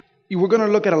we're going to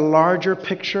look at a larger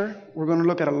picture. We're going to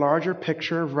look at a larger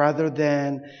picture rather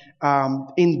than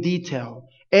in detail.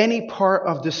 Any part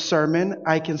of this sermon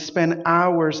I can spend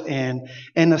hours in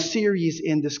and a series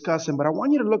in discussing, but I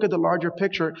want you to look at the larger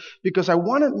picture because I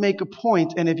want to make a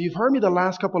point. And if you've heard me the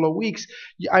last couple of weeks,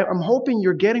 I'm hoping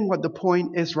you're getting what the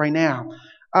point is right now.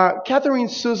 Catherine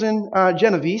Susan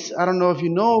Genovese, I don't know if you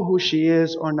know who she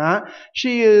is or not.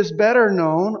 She is better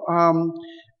known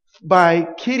by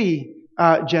Kitty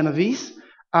Genovese.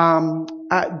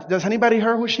 Does anybody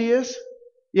heard who she is?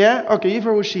 Yeah? Okay, you've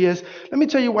heard who she is. Let me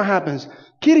tell you what happens.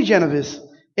 Kitty Genovese,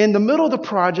 in the middle of the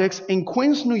projects in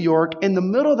Queens, New York, in the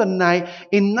middle of the night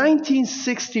in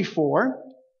 1964,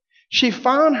 she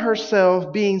found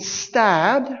herself being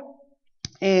stabbed,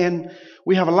 and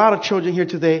we have a lot of children here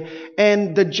today,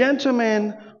 and the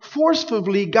gentleman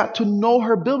forcefully got to know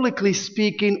her, biblically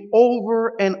speaking,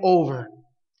 over and over.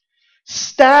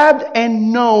 Stabbed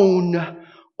and known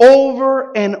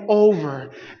over and over.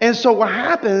 And so what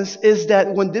happens is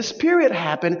that when this period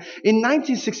happened in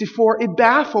 1964, it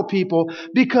baffled people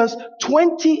because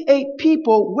 28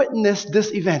 people witnessed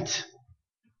this event.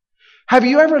 Have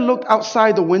you ever looked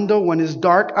outside the window when it's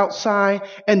dark outside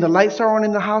and the lights are on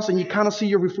in the house and you kind of see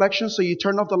your reflection, so you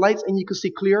turn off the lights and you can see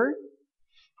clearer?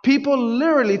 People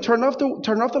literally turned off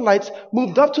the lights,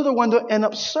 moved up to the window and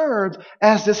observed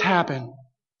as this happened.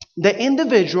 The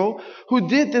individual who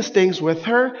did these things with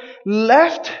her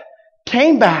left,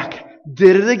 came back,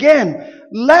 did it again,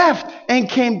 left and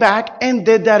came back and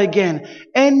did that again.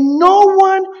 And no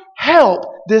one helped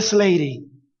this lady.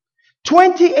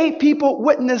 28 people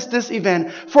witnessed this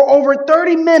event. For over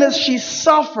 30 minutes, she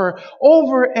suffered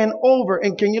over and over.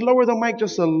 And can you lower the mic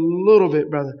just a little bit,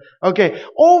 brother? Okay.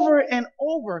 Over and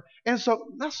over. And so,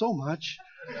 not so much.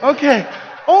 Okay.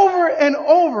 Over and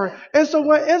over. And so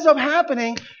what ends up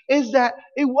happening is that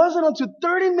it wasn't until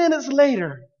 30 minutes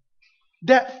later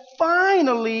that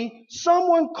finally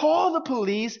someone called the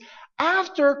police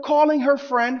after calling her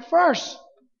friend first.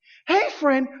 Hey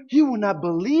friend, you will not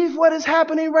believe what is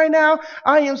happening right now.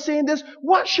 I am seeing this.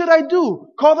 What should I do?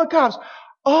 Call the cops.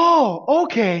 Oh,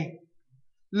 okay.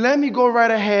 Let me go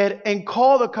right ahead and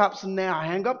call the cops now.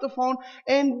 Hang up the phone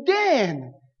and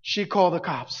then she called the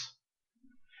cops.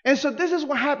 And so this is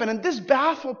what happened. And this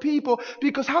baffled people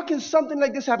because how can something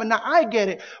like this happen? Now I get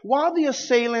it. While the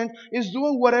assailant is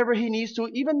doing whatever he needs to,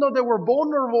 even though there were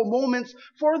vulnerable moments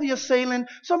for the assailant,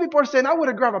 some people are saying, I would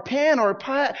have grabbed a pan or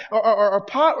a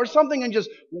pot or something and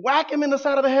just whack him in the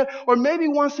side of the head. Or maybe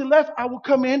once he left, I would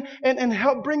come in and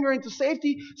help bring her into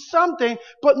safety, something.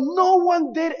 But no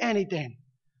one did anything.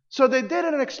 So they did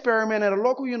an experiment at a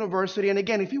local university. And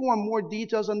again, if you want more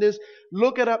details on this,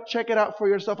 look it up, check it out for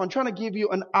yourself. I'm trying to give you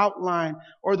an outline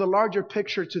or the larger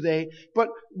picture today. But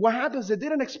what happens, they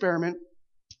did an experiment.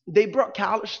 They brought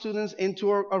college students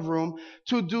into a room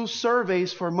to do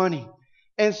surveys for money.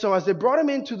 And so as they brought them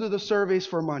in to do the surveys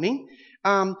for money,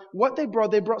 they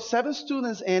brought 7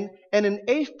 students in, and an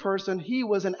 8th person, he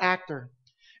was an actor.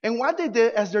 And what they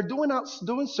did, as they're doing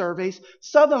surveys,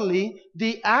 suddenly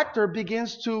the actor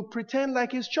begins to pretend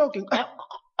like he's choking.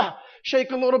 Shake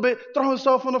a little bit, throw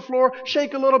himself on the floor,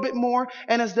 shake a little bit more.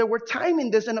 And as they were timing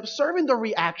this and observing the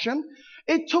reaction,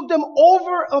 it took them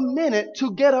over a minute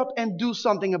to get up and do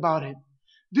something about it.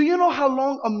 Do you know how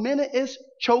long a minute is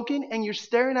choking and you're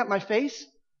staring at my face?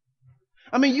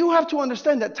 I mean, you have to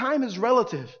understand that time is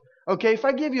relative. Okay, if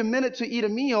I give you a minute to eat a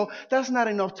meal, that's not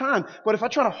enough time. But if I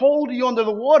try to hold you under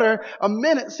the water, a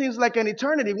minute seems like an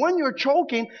eternity. When you're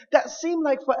choking, that seemed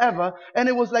like forever. And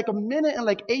it was like a minute and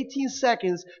like 18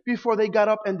 seconds before they got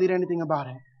up and did anything about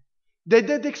it. They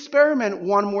did the experiment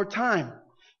one more time.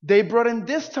 They brought in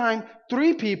this time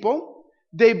 3 people.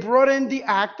 They brought in the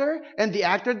actor, and the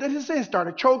actor did his thing,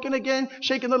 started choking again,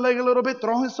 shaking the leg a little bit,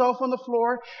 throwing himself on the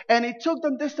floor. And it took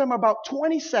them this time about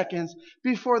 20 seconds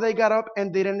before they got up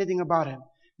and did anything about it.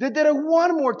 They did it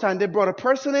one more time. They brought a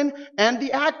person in and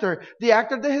the actor. The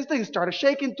actor did his thing, started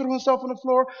shaking, threw himself on the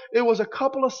floor. It was a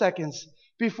couple of seconds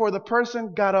before the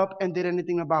person got up and did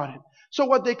anything about it. So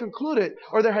what they concluded,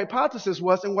 or their hypothesis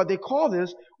was, and what they call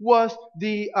this, was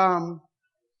the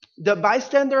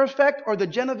bystander effect or the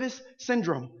Genovese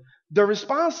syndrome. The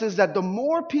response is that the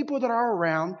more people that are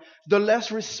around, the less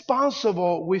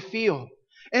responsible we feel.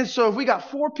 And so if we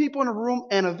got 4 people in a room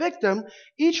and a victim,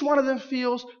 each one of them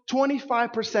feels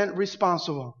 25%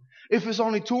 responsible. If it's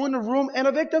only 2 in the room and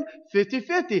a victim,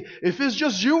 50-50. If it's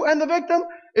just you and the victim,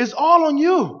 it's all on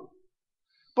you.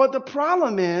 But the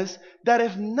problem is that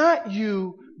if not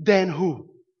you, then who?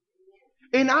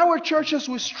 In our churches,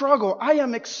 we struggle. I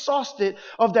am exhausted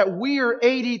of that weird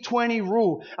 80-20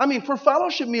 rule. I mean, for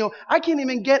fellowship meal, I can't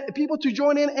even get people to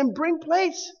join in and bring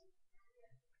plates.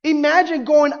 Imagine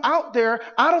going out there,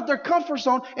 out of their comfort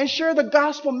zone, and share the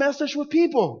gospel message with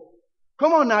people.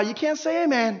 Come on now, you can't say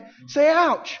amen. Say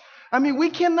ouch. I mean, we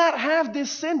cannot have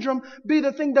this syndrome be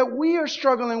the thing that we are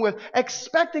struggling with,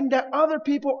 expecting that other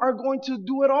people are going to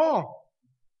do it all.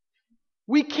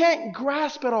 We can't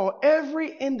grasp it all.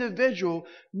 Every individual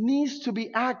needs to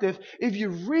be active. If you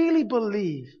really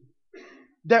believe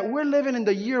that we're living in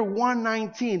the year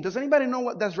 119, does anybody know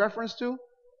what that's reference to?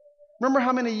 Remember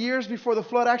how many years before the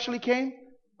flood actually came?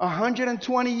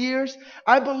 120 years.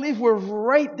 I believe we're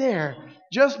right there,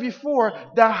 just before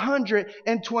the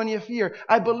 120th year.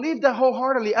 I believe that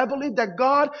wholeheartedly. I believe that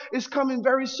God is coming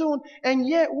very soon, and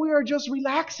yet we are just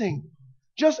relaxing,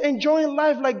 just enjoying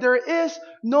life like there is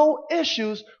no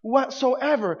issues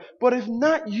whatsoever. But if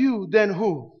not you, then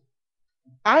who?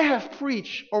 I have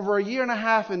preached over a year and a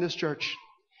half in this church,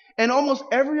 and almost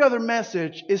every other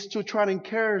message is to try to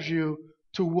encourage you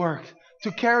to work,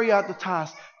 to carry out the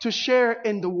task, to share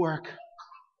in the work.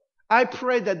 I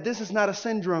pray that this is not a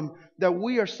syndrome that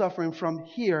we are suffering from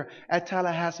here at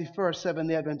Tallahassee First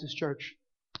Seventh-day Adventist Church.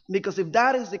 Because if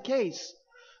that is the case,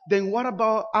 then what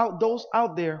about those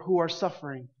out there who are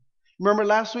suffering? Remember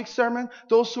last week's sermon?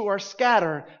 Those who are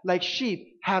scattered like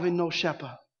sheep having no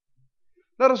shepherd.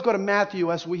 Let us go to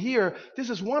Matthew as we hear. This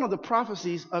is one of the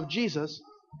prophecies of Jesus.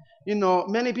 You know,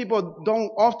 many people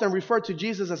don't often refer to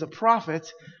Jesus as a prophet,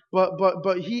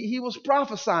 but he was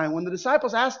prophesying. When the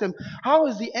disciples asked him, how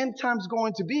is the end times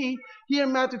going to be? Here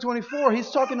in Matthew 24, he's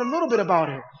talking a little bit about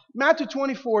it. Matthew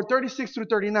 24, 36 through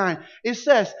 39, it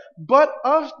says, but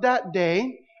of that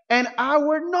day and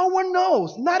hour no one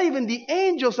knows, not even the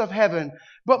angels of heaven,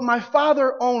 but my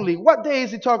Father only. What day is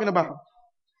he talking about?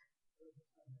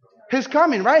 His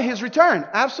coming, right? His return.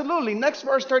 Absolutely. Next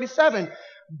verse 37.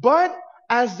 But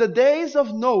as the days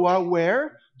of Noah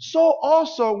were, so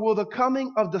also will the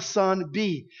coming of the Son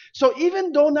be. So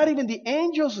even though not even the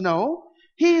angels know,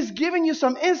 he is giving you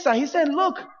some insight. He said,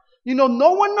 look, you know,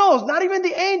 no one knows, not even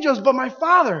the angels, but my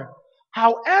Father.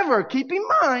 However, keep in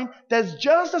mind that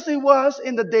just as it was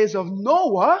in the days of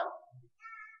Noah,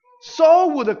 so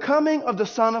will the coming of the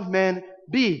Son of Man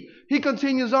be. He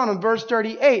continues on in verse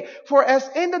 38. For as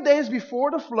in the days before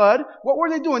the flood, what were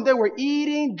they doing? They were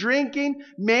eating, drinking,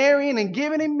 marrying, and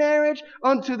giving in marriage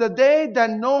unto the day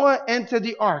that Noah entered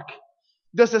the ark.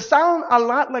 Does it sound a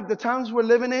lot like the times we're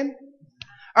living in?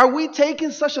 Are we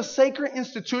taking such a sacred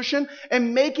institution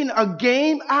and making a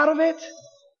game out of it?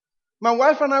 My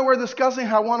wife and I were discussing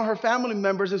how one of her family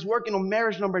members is working on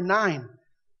marriage number 9.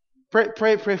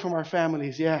 Pray for our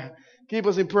families, yeah. Keep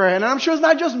us in prayer. And I'm sure it's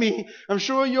not just me. I'm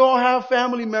sure you all have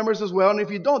family members as well. And if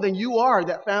you don't, then you are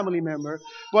that family member.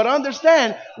 But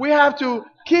understand, we have to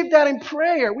keep that in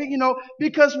prayer.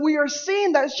 Because we are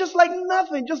seeing that it's just like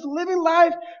nothing. Just living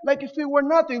life like if it were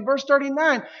nothing. Verse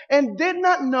 39. And did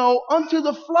not know until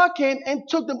the flood came and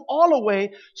took them all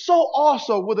away. So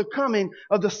also will the coming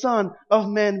of the Son of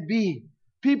Man be.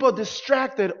 People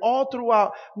distracted all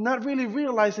throughout, not really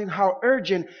realizing how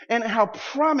urgent and how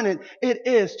prominent it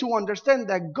is to understand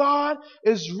that God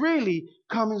is really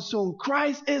coming soon.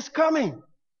 Christ is coming.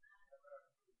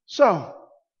 So,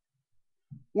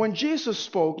 when Jesus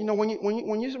spoke,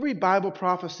 when you read Bible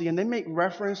prophecy and they make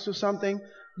reference to something,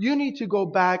 you need to go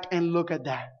back and look at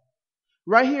that.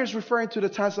 Right here is referring to the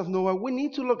times of Noah. We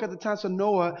need to look at the times of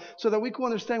Noah so that we can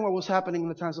understand what was happening in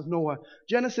the times of Noah.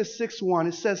 Genesis 6:1,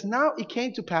 it says, now it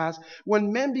came to pass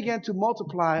when men began to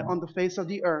multiply on the face of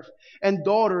the earth, and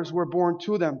daughters were born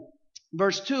to them.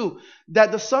 Verse 2,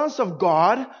 that the sons of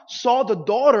God saw the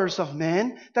daughters of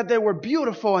men, that they were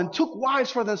beautiful, and took wives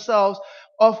for themselves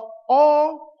of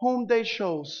all whom they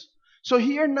chose. So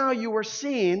here now you were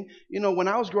seeing, when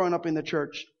I was growing up in the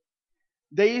church,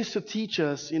 they used to teach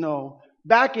us,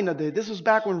 back in the day, this was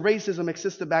back when racism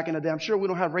existed back in the day. I'm sure we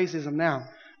don't have racism now.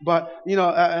 But,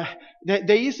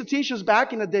 they used to teach us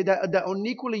back in the day that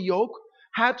unequally yoked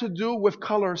had to do with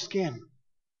color of skin.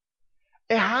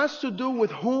 It has to do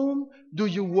with whom do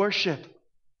you worship.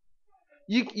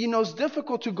 It's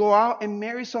difficult to go out and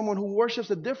marry someone who worships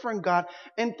a different God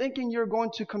and thinking you're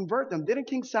going to convert them. Didn't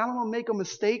King Solomon make a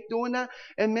mistake doing that?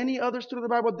 And many others through the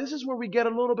Bible. This is where we get a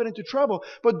little bit into trouble.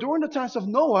 But during the times of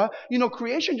Noah,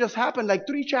 creation just happened like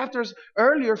 3 chapters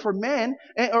earlier for men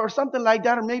or something like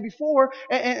that, or maybe 4.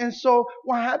 And so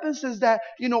what happens is that,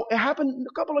 it happened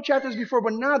a couple of chapters before,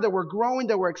 but now they were growing,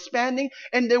 they were expanding,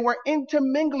 and they were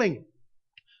intermingling.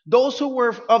 Those who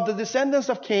were of the descendants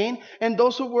of Cain, and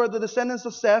those who were the descendants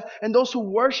of Seth, and those who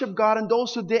worshiped God, and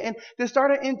those who didn't, they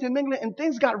started intermingling, and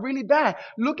things got really bad.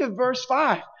 Look at verse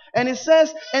 5. And it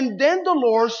says, and then the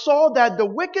Lord saw that the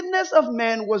wickedness of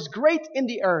men was great in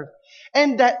the earth,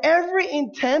 and that every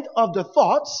intent of the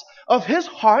thoughts of his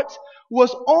heart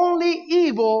was only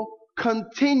evil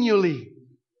continually.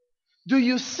 Do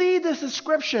you see this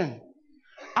description?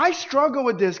 I struggle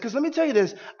with this because let me tell you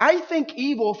this. I think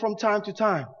evil from time to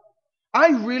time. I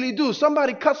really do.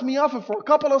 Somebody cuts me off and for a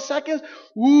couple of seconds,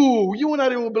 ooh, you and I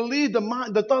didn't believe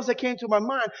the thoughts that came to my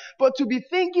mind. But to be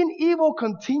thinking evil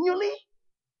continually?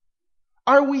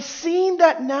 Are we seeing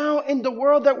that now in the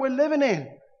world that we're living in?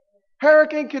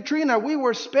 Hurricane Katrina, we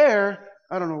were spared.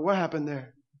 I don't know what happened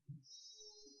there.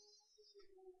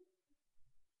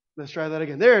 Let's try that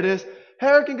again. There it is.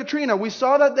 Hurricane Katrina, we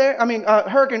saw that there.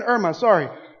 Hurricane Irma, sorry.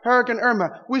 Hurricane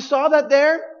Irma. We saw that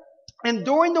there. And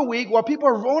during the week, while people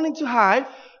are running to hide,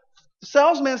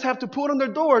 salesmen have to put on their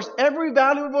doors,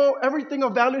 everything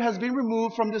of value has been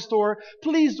removed from the store.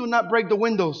 Please do not break the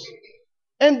windows.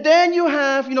 And then you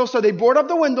have, so they board up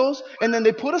the windows and then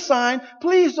they put a sign,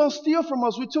 please don't steal from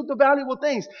us. We took the valuable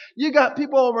things. You got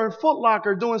people over in Foot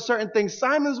Locker doing certain things.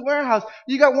 Simon's Warehouse.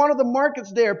 You got one of the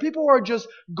markets there. People are just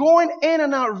going in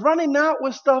and out, running out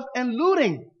with stuff and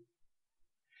looting.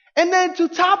 And then to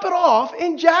top it off,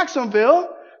 in Jacksonville,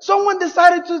 someone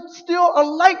decided to steal a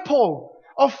light pole.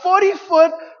 A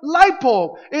 40-foot light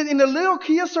pole in a little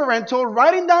Kia Sorento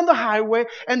riding down the highway,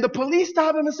 and the police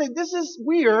stop him and say, this is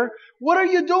weird. What are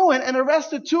you doing? And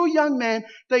arrested two young men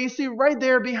that you see right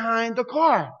there behind the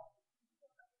car.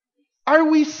 Are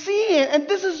we seeing, and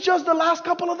this is just the last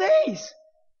couple of days.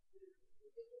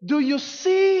 Do you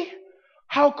see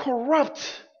how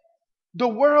corrupt the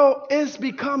world is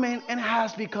becoming and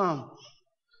has become?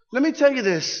 Let me tell you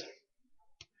this.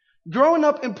 Growing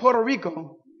up in Puerto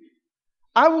Rico,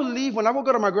 I would leave, when I would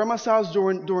go to my grandma's house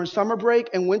during summer break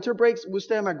and winter breaks, we'd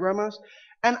stay at my grandma's,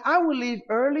 and I would leave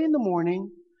early in the morning,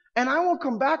 and I would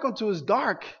come back until it's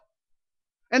dark.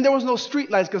 And there was no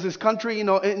street lights because it's country, in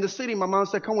the city, my mom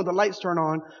said, come when the lights turn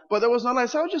on, but there was no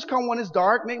lights. So I would just come when it's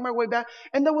dark, make my way back,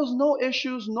 and there was no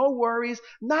issues, no worries,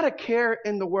 not a care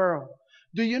in the world.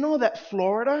 Do you know that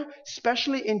Florida,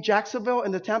 especially in Jacksonville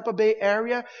and the Tampa Bay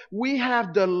area, we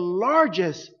have the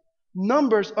largest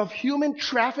numbers of human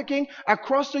trafficking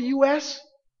across the U.S.?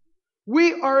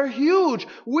 We are huge.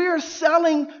 We are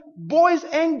selling boys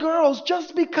and girls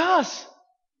just because.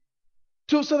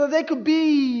 So that they could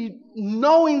be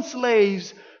knowing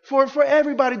slaves for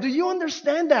everybody. Do you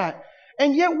understand that?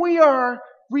 And yet we are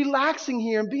relaxing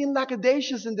here and being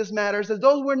lackadaisious in this matter, as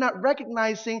though we're not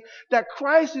recognizing that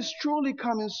Christ is truly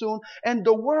coming soon and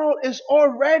the world is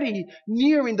already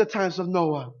nearing the times of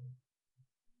Noah.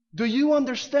 Do you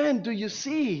understand? Do you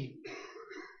see?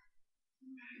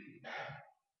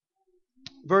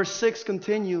 Verse 6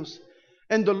 continues,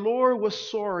 and the Lord was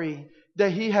sorry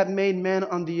that he had made man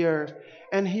on the earth,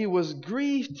 and he was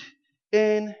grieved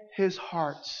in his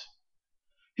heart.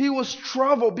 He was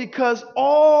troubled because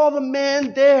all the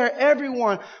men there,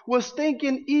 everyone, was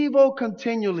thinking evil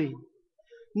continually.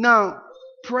 Now,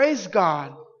 praise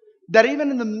God that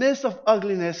even in the midst of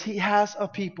ugliness, he has a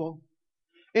people.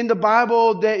 In the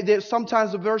Bible, they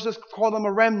sometimes the verses call them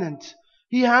a remnant.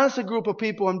 He has a group of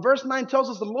people. And verse 9 tells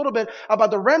us a little bit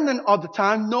about the remnant of the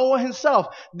time, Noah himself.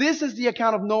 This is the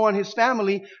account of Noah and his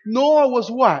family. Noah was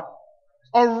what?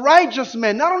 A righteous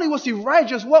man. Not only was he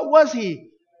righteous, what was he?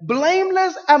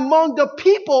 Blameless among the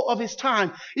people of his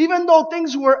time. Even though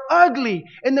things were ugly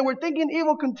and they were thinking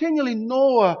evil continually,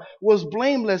 Noah was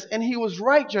blameless and he was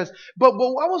righteous. But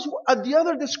what was the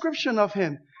other description of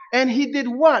him? And he did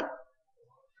what?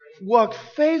 Walked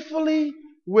faithfully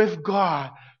with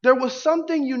God. There was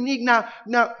something unique. Now,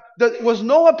 was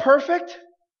Noah perfect?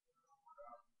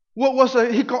 What was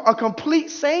a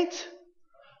complete saint?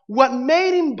 What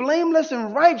made him blameless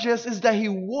and righteous is that he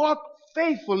walked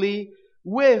faithfully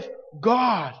with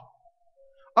God.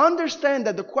 Understand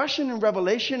that the question in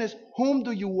Revelation is, whom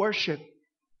do you worship?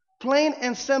 Plain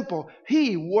and simple.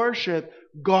 He worshiped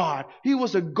God. He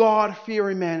was a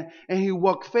God-fearing man, and he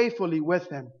walked faithfully with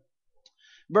him.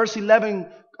 Verse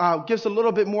 11 gives a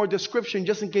little bit more description,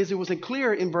 just in case it wasn't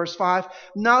clear in verse 5.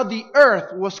 Now the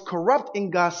earth was corrupt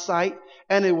in God's sight,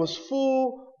 and it was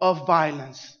full of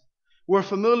violence. We're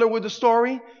familiar with the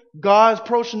story. God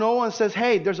approached Noah and says,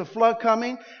 hey, there's a flood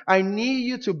coming. I need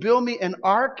you to build me an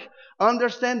ark.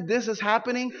 Understand this is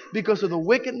happening because of the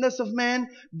wickedness of man.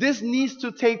 This needs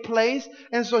to take place.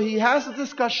 And so he has a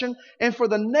discussion. And for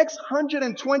the next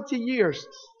 120 years,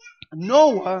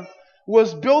 Noah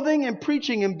was building and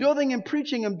preaching and building and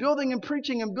preaching and building and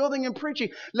preaching and building and preaching,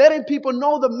 letting people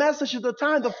know the message of the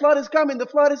time. The flood is coming, the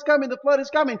flood is coming, the flood is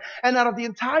coming. And out of the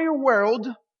entire world,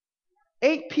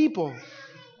 8 people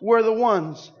were the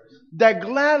ones that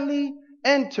gladly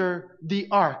enter the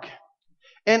ark.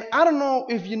 And I don't know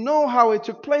if you know how it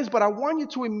took place, but I want you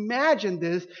to imagine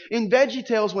this in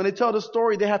VeggieTales when they tell the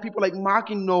story. They have people like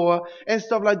mocking Noah and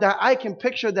stuff like that. I can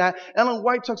picture that. Ellen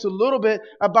White talks a little bit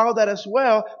about that as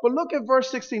well. But look at verse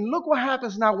 16. Look what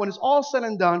happens now when it's all said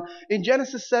and done in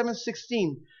Genesis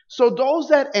 7:16. So those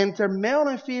that enter, male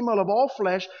and female of all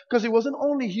flesh, because it wasn't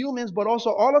only humans, but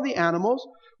also all of the animals,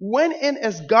 went in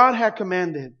as God had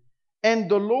commanded.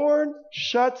 And the Lord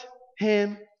shut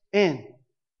him in.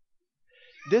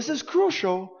 This is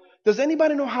crucial. Does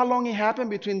anybody know how long it happened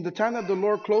between the time that the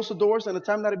Lord closed the doors and the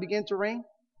time that it began to rain?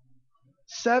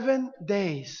 7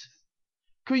 days.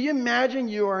 Could you imagine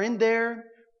you are in there,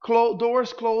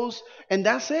 doors closed, and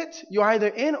that's it? You're either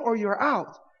in or you're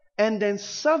out. And then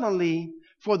suddenly,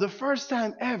 for the first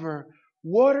time ever,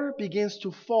 water begins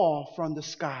to fall from the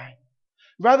sky.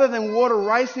 Rather than water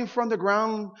rising from the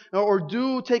ground or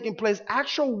dew taking place,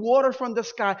 actual water from the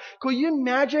sky. Could you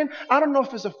imagine? I don't know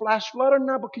if it's a flash flood or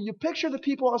not, but can you picture the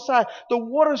people outside? The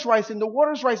water's rising, the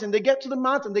water's rising. They get to the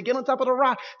mountain, they get on top of the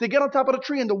rock, they get on top of the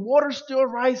tree, and the water's still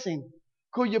rising.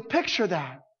 Could you picture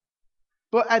that?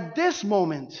 But at this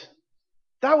moment,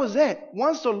 that was it.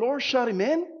 Once the Lord shut him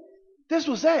in, this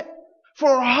was it.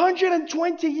 For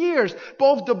 120 years,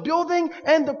 both the building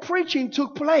and the preaching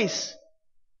took place.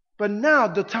 But now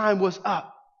the time was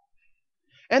up.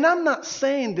 And I'm not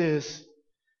saying this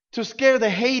to scare the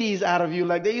Hades out of you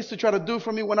like they used to try to do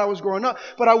for me when I was growing up.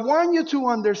 But I want you to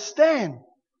understand.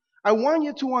 I want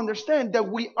you to understand that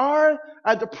we are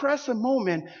at the present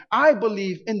moment, I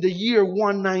believe, in the year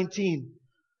 119.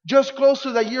 Just close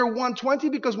to the year 120,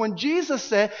 because when Jesus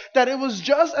said that it was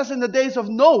just as in the days of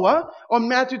Noah on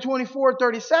Matthew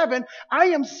 24:37, I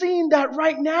am seeing that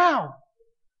right now.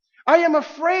 I am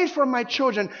afraid for my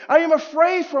children. I am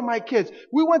afraid for my kids.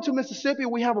 We went to Mississippi.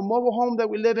 We have a mobile home that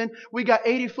we live in. We got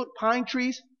 80-foot pine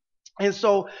trees. And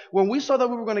so when we saw that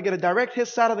we were going to get a direct hit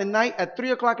Saturday night at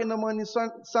 3 o'clock in the morning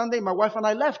Sunday, my wife and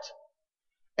I left.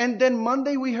 And then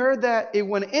Monday we heard that it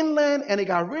went inland and it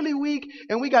got really weak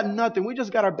and we got nothing. We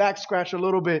just got our back scratched a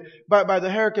little bit by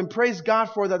the hurricane. Praise God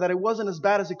for that it wasn't as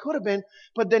bad as it could have been.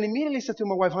 But then immediately said to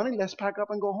my wife, honey, let's pack up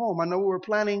and go home. I know we were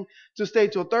planning to stay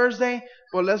till Thursday,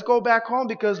 but let's go back home,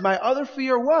 because my other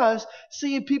fear was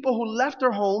seeing people who left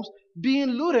their homes being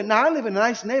looted. Now I live in a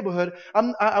nice neighborhood.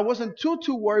 I wasn't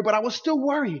too worried, but I was still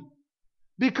worried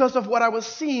because of what I was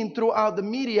seeing throughout the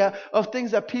media of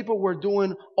things that people were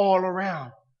doing all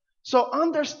around. So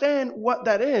understand what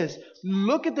that is.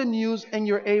 Look at the news and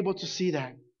you're able to see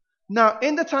that. Now,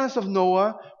 in the times of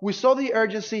Noah, we saw the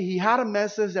urgency. He had a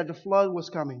message that the flood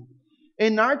was coming.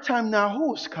 In our time now,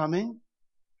 who's coming?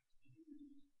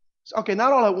 Okay,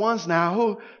 not all at once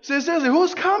now. Seriously,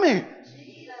 who's coming?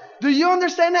 Do you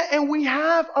understand that? And we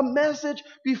have a message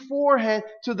beforehand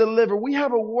to deliver. We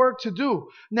have a work to do.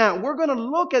 Now, we're going to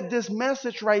look at this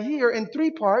message right here in 3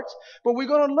 parts, but we're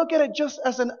going to look at it just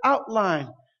as an outline.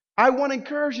 I want to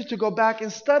encourage you to go back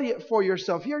and study it for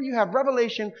yourself. Here you have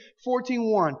Revelation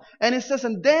 14:1. And it says,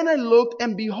 and then I looked,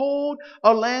 and behold,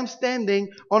 a Lamb standing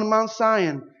on Mount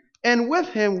Zion, and with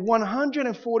him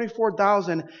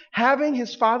 144,000, having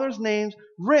his Father's names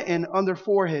written on their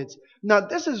foreheads. Now,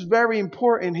 this is very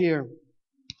important here.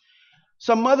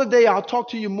 Some other day, I'll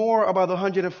talk to you more about the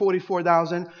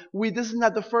 144,000. This is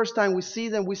not the first time we see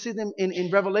them. We see them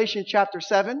in Revelation chapter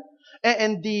 7.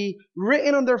 And the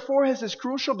written on their foreheads is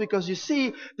crucial, because you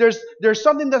see, there's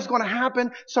something that's going to happen,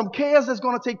 some chaos that's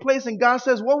going to take place, and God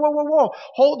says, whoa,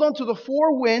 hold on to the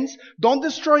 4 winds, don't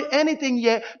destroy anything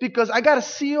yet, because I got to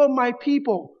seal my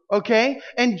people, okay?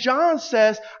 And John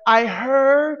says, I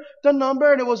heard the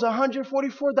number, and it was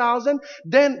 144,000.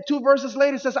 Then 2 verses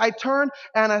later it says, I turned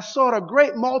and I saw a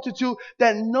great multitude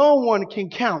that no one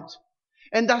can count.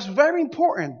 And that's very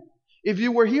important. If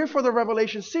you were here for the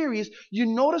Revelation series, you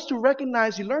learn to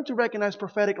recognize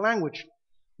prophetic language.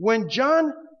 When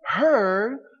John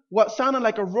heard what sounded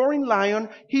like a roaring lion,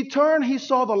 he turned, he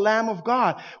saw the Lamb of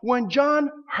God. When John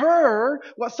heard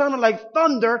what sounded like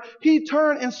thunder, he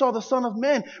turned and saw the Son of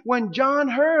Man. When John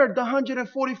heard the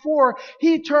 144,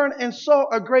 he turned and saw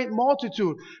a great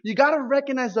multitude. You got to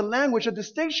recognize the language, a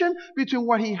distinction between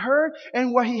what he heard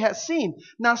and what he had seen.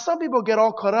 Now, some people get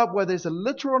all caught up whether it's a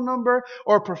literal number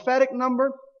or a prophetic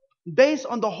number. Based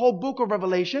on the whole book of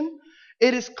Revelation,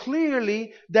 it is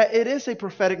clearly that it is a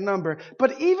prophetic number.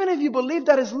 But even if you believe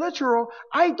that is literal,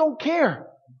 I don't care.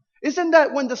 Isn't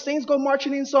that when the saints go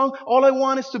marching in song, all I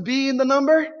want is to be in the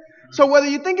number? So whether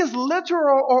you think it's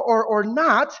literal or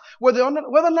not, whether or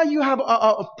not you have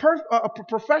a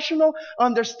professional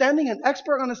understanding, an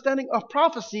expert understanding of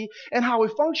prophecy and how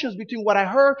it functions between what I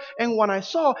heard and what I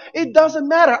saw, it doesn't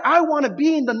matter. I want to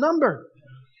be in the number.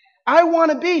 I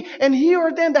want to be. And here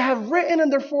are them that have written in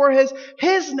their foreheads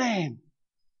His name,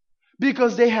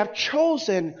 because they have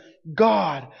chosen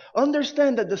God.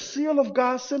 Understand that the seal of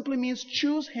God simply means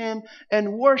choose Him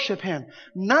and worship Him.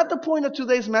 Not the point of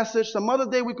today's message. Some other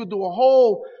day we could do a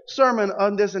whole sermon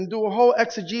on this and do a whole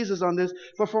exegesis on this.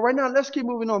 But for right now, let's keep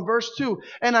moving on. Verse 2.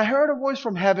 And I heard a voice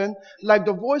from heaven like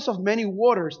the voice of many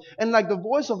waters and like the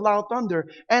voice of loud thunder.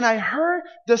 And I heard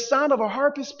the sound of a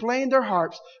harpist playing their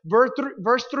harps.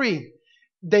 Verse 3.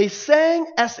 They sang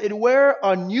as it were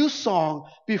a new song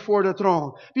before the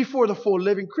throne, before the four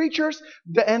living creatures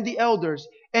and the elders.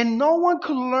 And no one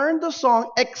could learn the song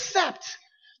except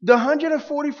the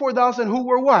 144,000 who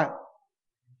were what?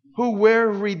 Who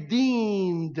were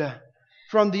redeemed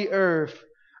from the earth.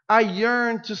 I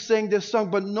yearn to sing this song,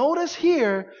 but notice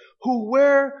here, who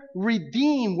were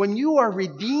redeemed. When you are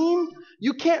redeemed,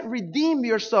 you can't redeem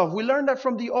yourself. We learned that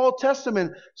from the Old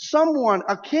Testament. Someone,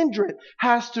 a kindred,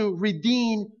 has to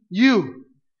redeem you.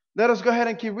 Let us go ahead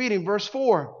and keep reading. Verse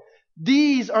 4.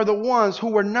 These are the ones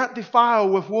who were not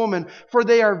defiled with woman, for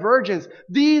they are virgins.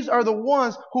 These are the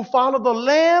ones who follow the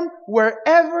Lamb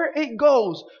wherever it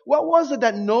goes. What was it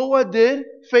that Noah did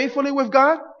faithfully with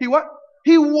God? He what?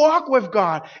 He walked with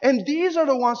God. And these are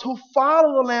the ones who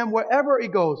follow the Lamb wherever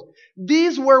it goes.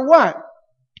 These were what?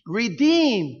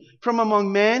 Redeemed from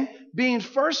among men, being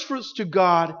first fruits to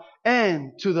God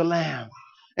and to the Lamb.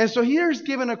 And so here's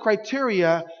given a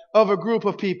criteria of a group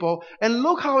of people. And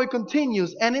look how it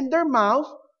continues. And in their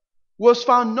mouth was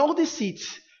found no deceit,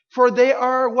 for they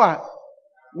are what?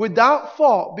 Without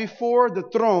fault before the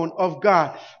throne of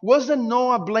God. Wasn't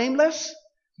Noah blameless?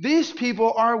 These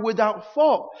people are without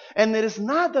fault. And it is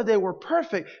not that they were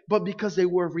perfect, but because they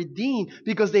were redeemed,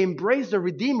 because they embraced the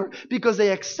Redeemer, because they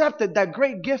accepted that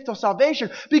great gift of salvation,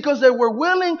 because they were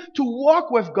willing to walk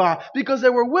with God, because they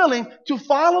were willing to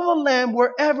follow the Lamb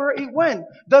wherever it went.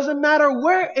 Doesn't matter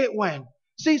where it went.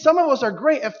 See, some of us are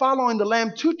great at following the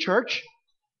Lamb to church,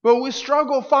 but we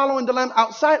struggle following the Lamb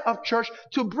outside of church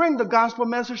to bring the gospel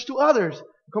message to others.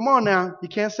 Come on now. You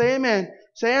can't say amen.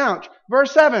 Say ouch.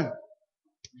 Verse 7.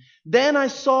 Then I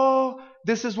saw,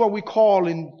 this is what we call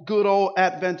in good old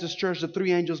Adventist church, the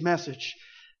three angels message.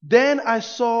 Then I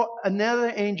saw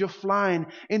another angel flying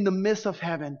in the midst of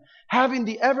heaven, having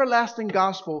the everlasting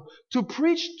gospel to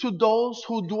preach to those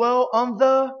who dwell on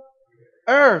the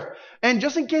earth. And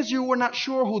just in case you were not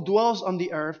sure who dwells on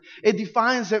the earth, it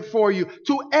defines it for you.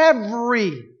 To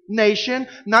every nation,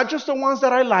 not just the ones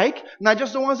that I like, not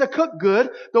just the ones that cook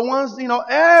good, the ones,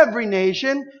 every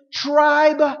nation,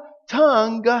 tribe,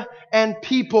 tongue, and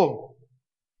people.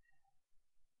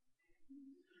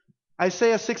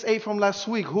 Isaiah 6:8 from last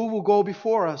week. Who will go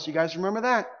before us? You guys remember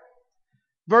that?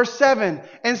 Verse 7.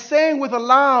 And saying with a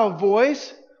loud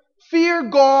voice, fear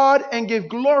God and give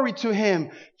glory to Him,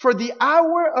 for the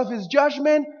hour of His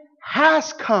judgment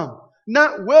has come.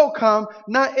 Not will come,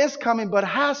 not is coming, but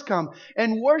has come.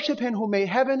 And worship Him who made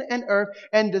heaven and earth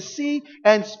and the sea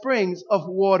and springs of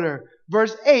water.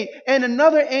 Verse 8, and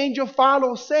another angel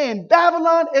followed, saying,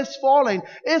 Babylon is fallen,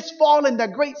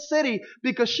 that great city,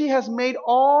 because she has made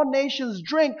all nations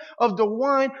drink of the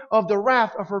wine of the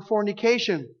wrath of her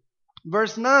fornication.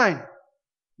 Verse 9.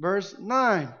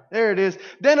 There it is.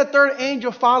 Then a third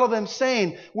angel followed them,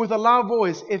 saying with a loud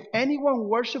voice, if anyone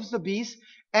worships the beast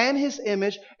and his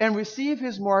image and receive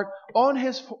his mark on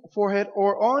his forehead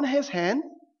or on his hand,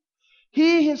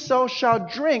 he himself shall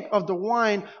drink of the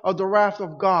wine of the wrath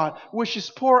of God, which is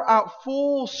poured out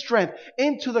full strength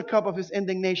into the cup of His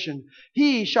indignation.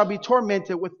 He shall be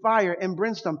tormented with fire and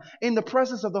brimstone in the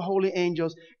presence of the holy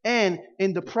angels and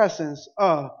in the presence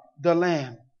of the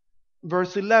Lamb.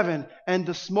 Verse 11, and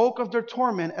the smoke of their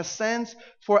torment ascends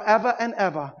forever and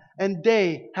ever, and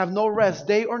they have no rest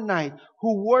day or night,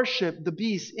 who worship the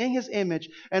beast in his image,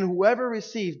 and whoever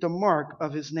received the mark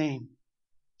of his name.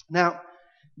 Now,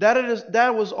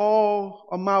 that was all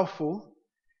a mouthful,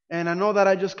 and I know that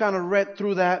I just kind of read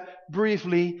through that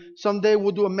briefly. Someday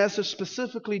we'll do a message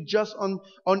specifically just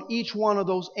on each one of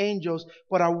those angels,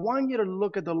 but I want you to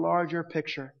look at the larger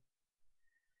picture.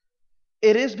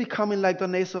 It is becoming like the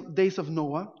days of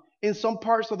Noah. In some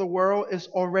parts of the world, it's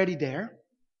already there.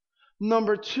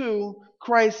 Number 2,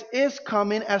 Christ is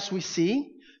coming as we see.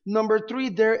 Number 3,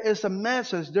 there is a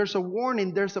message, there's a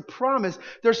warning, there's a promise.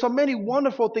 There's so many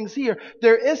wonderful things here.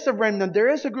 There is a remnant. There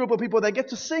is a group of people that get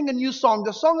to sing a new song,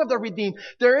 the song of the redeemed.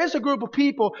 There is a group of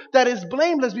people that is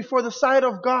blameless before the sight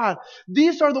of God.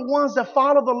 These are the ones that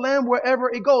follow the Lamb wherever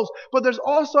it goes. But there's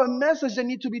also a message that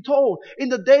needs to be told. In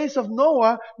the days of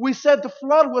Noah, we said the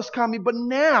flood was coming, but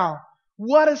now,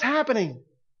 what is happening?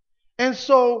 And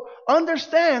so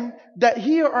understand that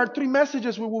here are three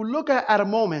messages we will look at a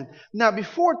moment. Now,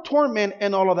 before torment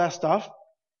and all of that stuff,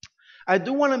 I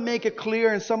do want to make it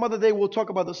clear, and some other day we'll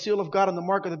talk about the seal of God and the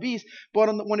mark of the beast.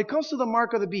 But when it comes to the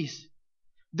mark of the beast,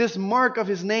 this mark of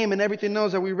his name and everything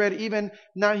else that we read, even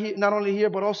not only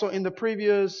here, but also in the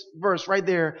previous verse right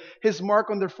there, his mark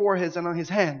on their foreheads and on his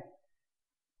hand.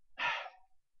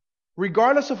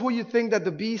 Regardless of who you think that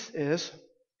the beast is,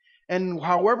 and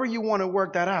however you want to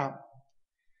work that out,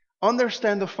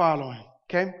 understand the following,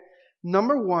 okay?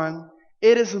 Number one,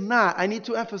 it is not, I need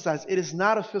to emphasize, it is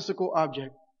not a physical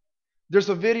object. There's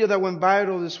a video that went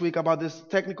viral this week about this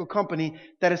technical company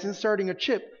that is inserting a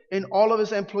chip in all of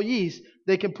its employees.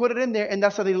 They can put it in there, and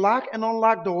that's how they lock and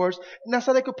unlock doors, and that's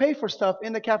how they could pay for stuff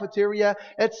in the cafeteria,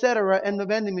 etc., and the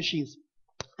vending machines.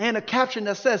 And a caption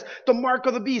that says, the mark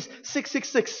of the beast,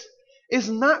 666, is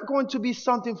not going to be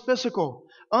something physical.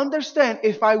 Understand,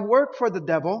 if I work for the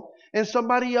devil and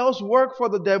somebody else work for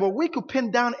the devil, we could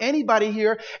pin down anybody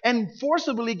here and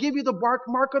forcibly give you the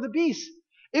mark of the beast.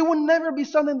 It will never be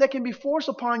something that can be forced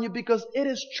upon you because it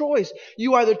is choice.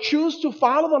 You either choose to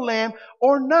follow the Lamb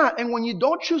or not. And when you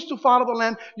don't choose to follow the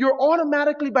Lamb, you're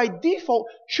automatically by default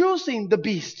choosing the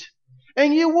beast.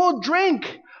 And you will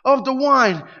drink of the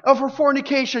wine of her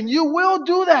fornication. You will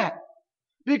do that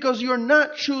because you're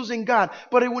not choosing God.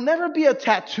 But it will never be a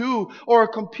tattoo or a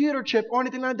computer chip or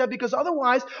anything like that, because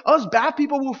otherwise us bad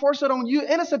people will force it on you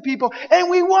innocent people, and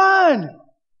we won.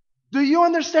 Do you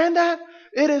understand that?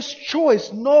 It is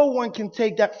choice. No one can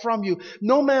take that from you,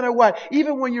 no matter what.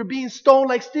 Even when you're being stoned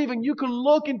like Stephen, you can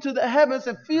look into the heavens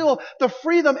and feel the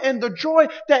freedom and the joy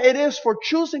that it is for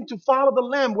choosing to follow the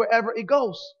Lamb wherever it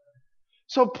goes.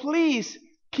 So please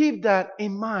keep that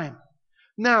in mind.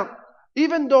 Now,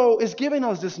 even though it's giving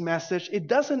us this message, it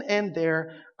doesn't end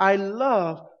there. I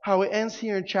love how it ends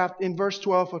here in verse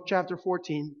 12 of chapter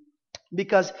 14.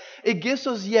 Because it gives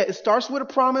us, it starts with a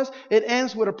promise, it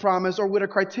ends with a promise or with a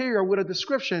criteria or with a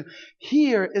description.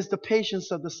 Here is the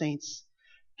patience of the saints.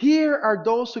 Here are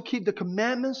those who keep the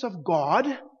commandments of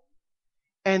God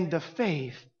and the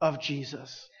faith of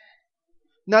Jesus.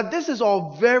 Now this is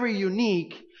all very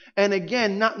unique. And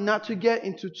again, not to get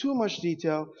into too much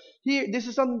detail, here this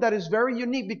is something that is very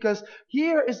unique because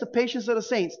here is the patience of the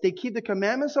saints. They keep the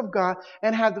commandments of God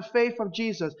and have the faith of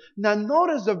Jesus. Now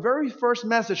notice the very first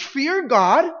message. Fear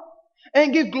God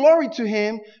and give glory to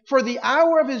Him, for the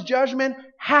hour of His judgment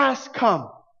has come.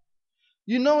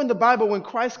 You know, in the Bible, when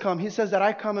Christ comes, He says that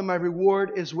I come and my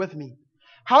reward is with me.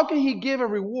 How can He give a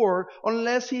reward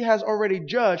unless He has already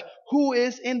judged who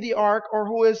is in the ark or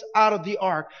who is out of the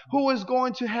ark, who is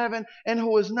going to heaven and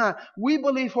who is not? We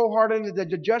believe wholeheartedly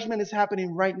that the judgment is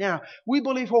happening right now. We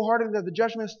believe wholeheartedly that the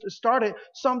judgment started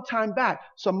some time back.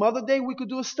 Some other day we could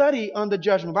do a study on the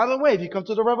judgment. By the way, if you come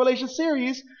to the Revelation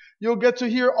series, you'll get to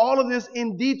hear all of this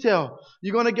in detail.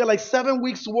 You're going to get like 7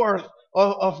 weeks worth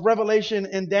of Revelation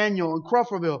and Daniel in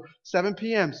Crawfordville, 7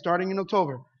 p.m. starting in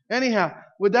October. Anyhow,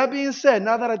 with that being said,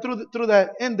 now that I threw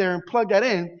that in there and plugged that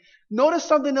in, notice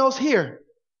something else here.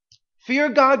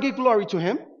 Fear God, give glory to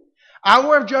Him.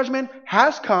 Hour of judgment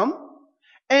has come.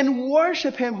 And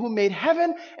worship Him who made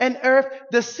heaven and earth,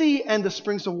 the sea, and the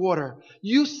springs of water.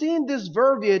 You've seen this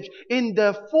verbiage in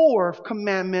the 4th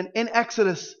commandment in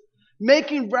Exodus,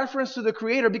 making reference to the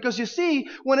Creator. Because you see,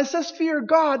 when it says fear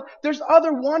God, there's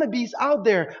other wannabes out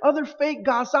there, other fake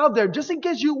gods out there. Just in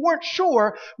case you weren't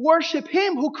sure, worship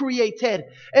Him who created.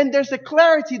 And there's a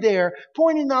clarity there,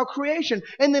 pointing out creation.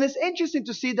 And then it's interesting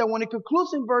to see that when it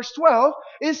concludes in verse 12,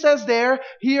 it says there,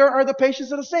 here are the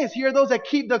patience of the saints. Here are those that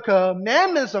keep the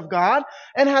commandments of God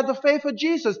and have the faith of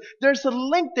Jesus. There's a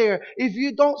link there. If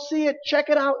you don't see it, check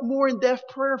it out more in depth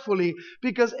prayerfully,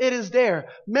 because it is there.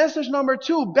 Message number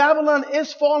 2, Babylon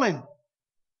is fallen.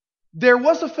 There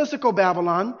was a physical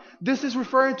Babylon. This is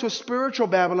referring to a spiritual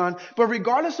Babylon. But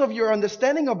regardless of your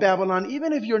understanding of Babylon,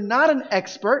 even if you're not an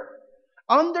expert,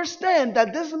 understand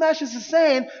that this message is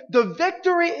saying the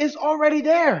victory is already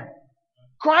there.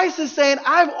 Christ is saying,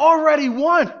 I've already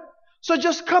won. So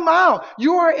just come out.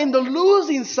 You are in the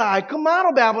losing side. Come out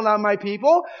of Babylon, my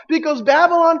people, because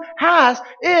Babylon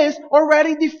is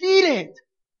already defeated.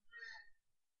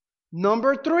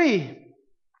 Number 3.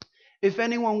 If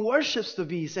anyone worships the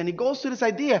beast, and it goes to this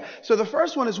idea. So the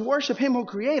first one is worship Him who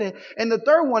created. And the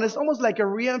third one is almost like a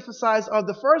re-emphasize of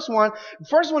the first one. The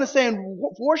first one is saying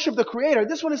worship the Creator.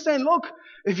 This one is saying, look,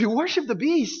 if you worship the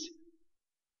beast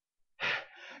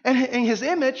and in his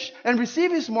image and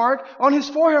receive his mark on his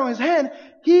forehead or his hand,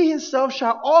 he himself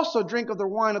shall also drink of the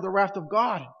wine of the wrath of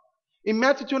God. In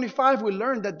Matthew 25, we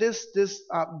learned that this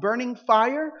burning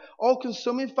fire,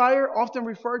 all-consuming fire, often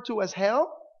referred to as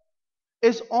hell,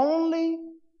 is only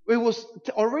It was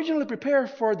originally prepared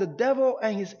for the devil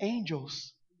and his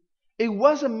angels. It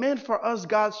wasn't meant for us,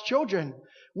 God's children.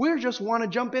 We just want to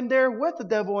jump in there with the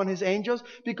devil and his angels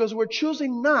because we're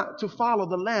choosing not to follow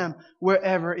the Lamb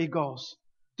wherever it goes.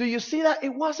 Do you see that?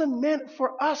 It wasn't meant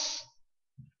for us.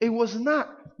 It was not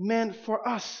meant for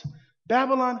us.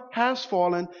 Babylon has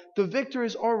fallen. The victory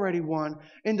is already won.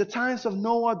 In the times of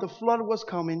Noah, the flood was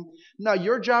coming. Now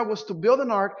your job was to build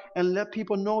an ark and let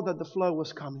people know that the flood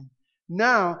was coming.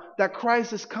 Now that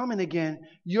Christ is coming again,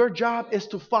 your job is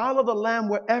to follow the Lamb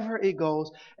wherever it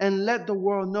goes and let the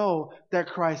world know that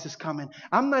Christ is coming.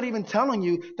 I'm not even telling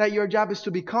you that your job is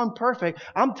to become perfect.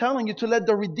 I'm telling you to let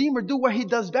the Redeemer do what He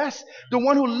does best. The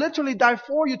one who literally died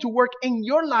for you to work in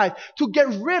your life, to get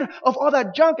rid of all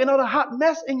that junk and all the hot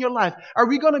mess in your life. Are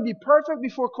we going to be perfect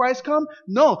before Christ comes?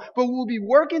 No, but we'll be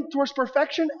working towards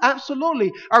perfection?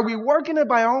 Absolutely. Are we working it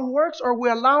by our own works, or are we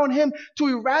allowing Him to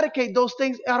eradicate those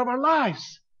things out of our lives?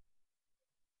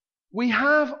 We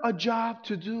have a job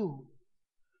to do.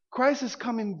 Christ is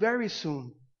coming very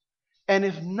soon. And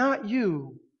if not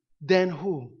you, then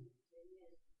who?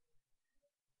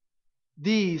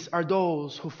 These are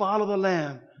those who follow the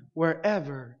Lamb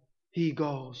wherever He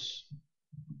goes.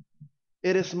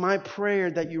 It is my prayer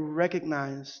that you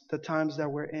recognize the times that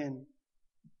we're in.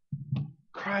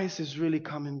 Christ is really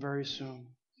coming very soon.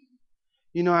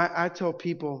 You know, I tell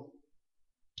people,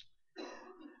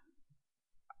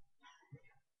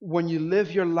 when you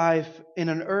live your life in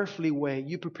an earthly way,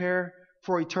 you prepare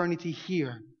for eternity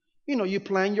here. You know, you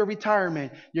plan your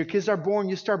retirement. Your kids are born,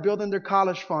 you start building their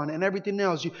college fund and everything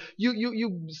else.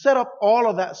 You set up all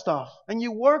of that stuff and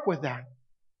you work with that.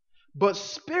 But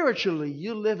spiritually,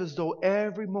 you live as though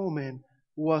every moment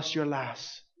was your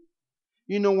last.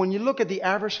 You know, when you look at the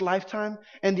average lifetime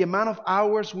and the amount of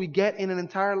hours we get in an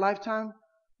entire lifetime,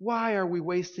 why are we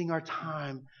wasting our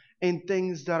time in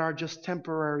things that are just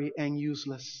temporary and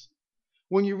useless?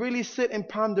 When you really sit and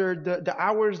ponder the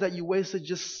hours that you wasted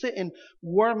just sitting,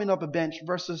 warming up a bench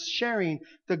versus sharing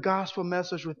the gospel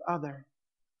message with others,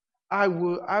 I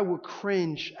would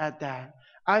cringe at that.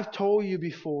 I've told you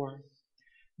before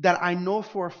that I know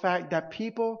for a fact that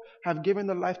people have given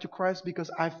their life to Christ because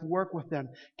I've worked with them,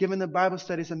 given the Bible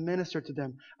studies and ministered to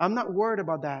them. I'm not worried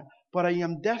about that, but I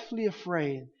am deathly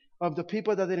afraid of the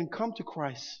people that didn't come to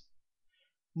Christ.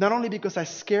 Not only because I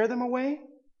scare them away,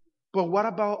 but what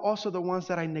about also the ones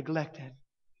that I neglected?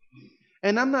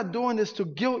 And I'm not doing this to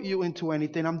guilt you into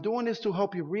anything. I'm doing this to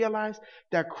help you realize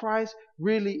that Christ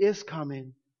really is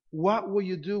coming. What will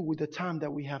you do with the time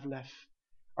that we have left?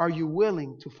 Are you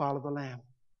willing to follow the Lamb?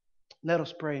 Let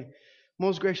us pray.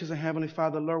 Most gracious and Heavenly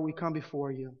Father, Lord, we come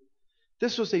before you.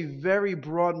 This was a very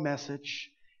broad message.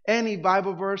 Any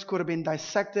Bible verse could have been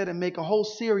dissected and make a whole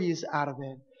series out of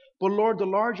it. But Lord, the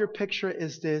larger picture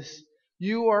is this.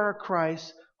 You are a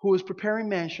Christ who is preparing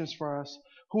mansions for us,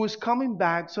 who is coming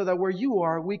back so that where you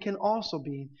are, we can also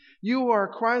be. You are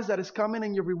a Christ that is coming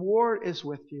and your reward is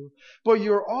with you. But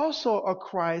you're also a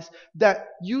Christ that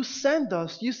you send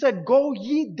us. You said, go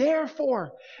ye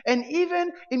therefore. And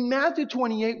even in Matthew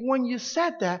 28, when you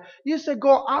said that, you said,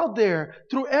 go out there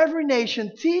through every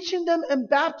nation, teaching them and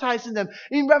baptizing them.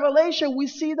 In Revelation, we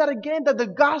see that again, that the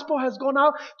gospel has gone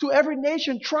out to every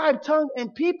nation, tribe, tongue,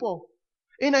 and people.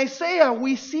 In Isaiah,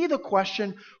 we see the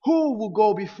question, who will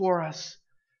go before us?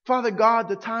 Father God,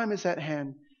 the time is at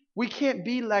hand. We can't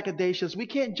be lackadaisious. We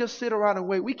can't just sit around and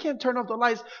wait. We can't turn off the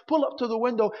lights, pull up to the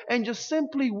window, and just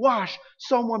simply watch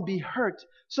someone be hurt,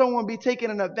 someone be taken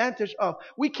an advantage of.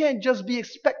 We can't just be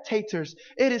spectators.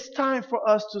 It is time for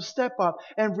us to step up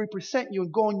and represent you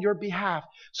and go on your behalf.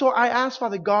 So I ask,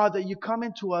 Father God, that you come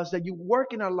into us, that you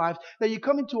work in our lives, that you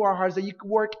come into our hearts, that you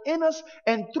work in us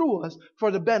and through us for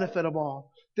the benefit of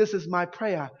all. This is my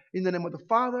prayer in the name of the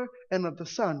Father and of the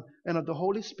Son and of the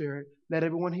Holy Spirit. Let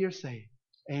everyone here say,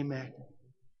 amen.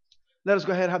 Let us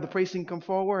go ahead and have the praise team come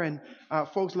forward. And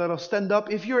folks, let us stand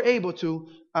up if you're able to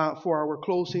for our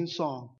closing song.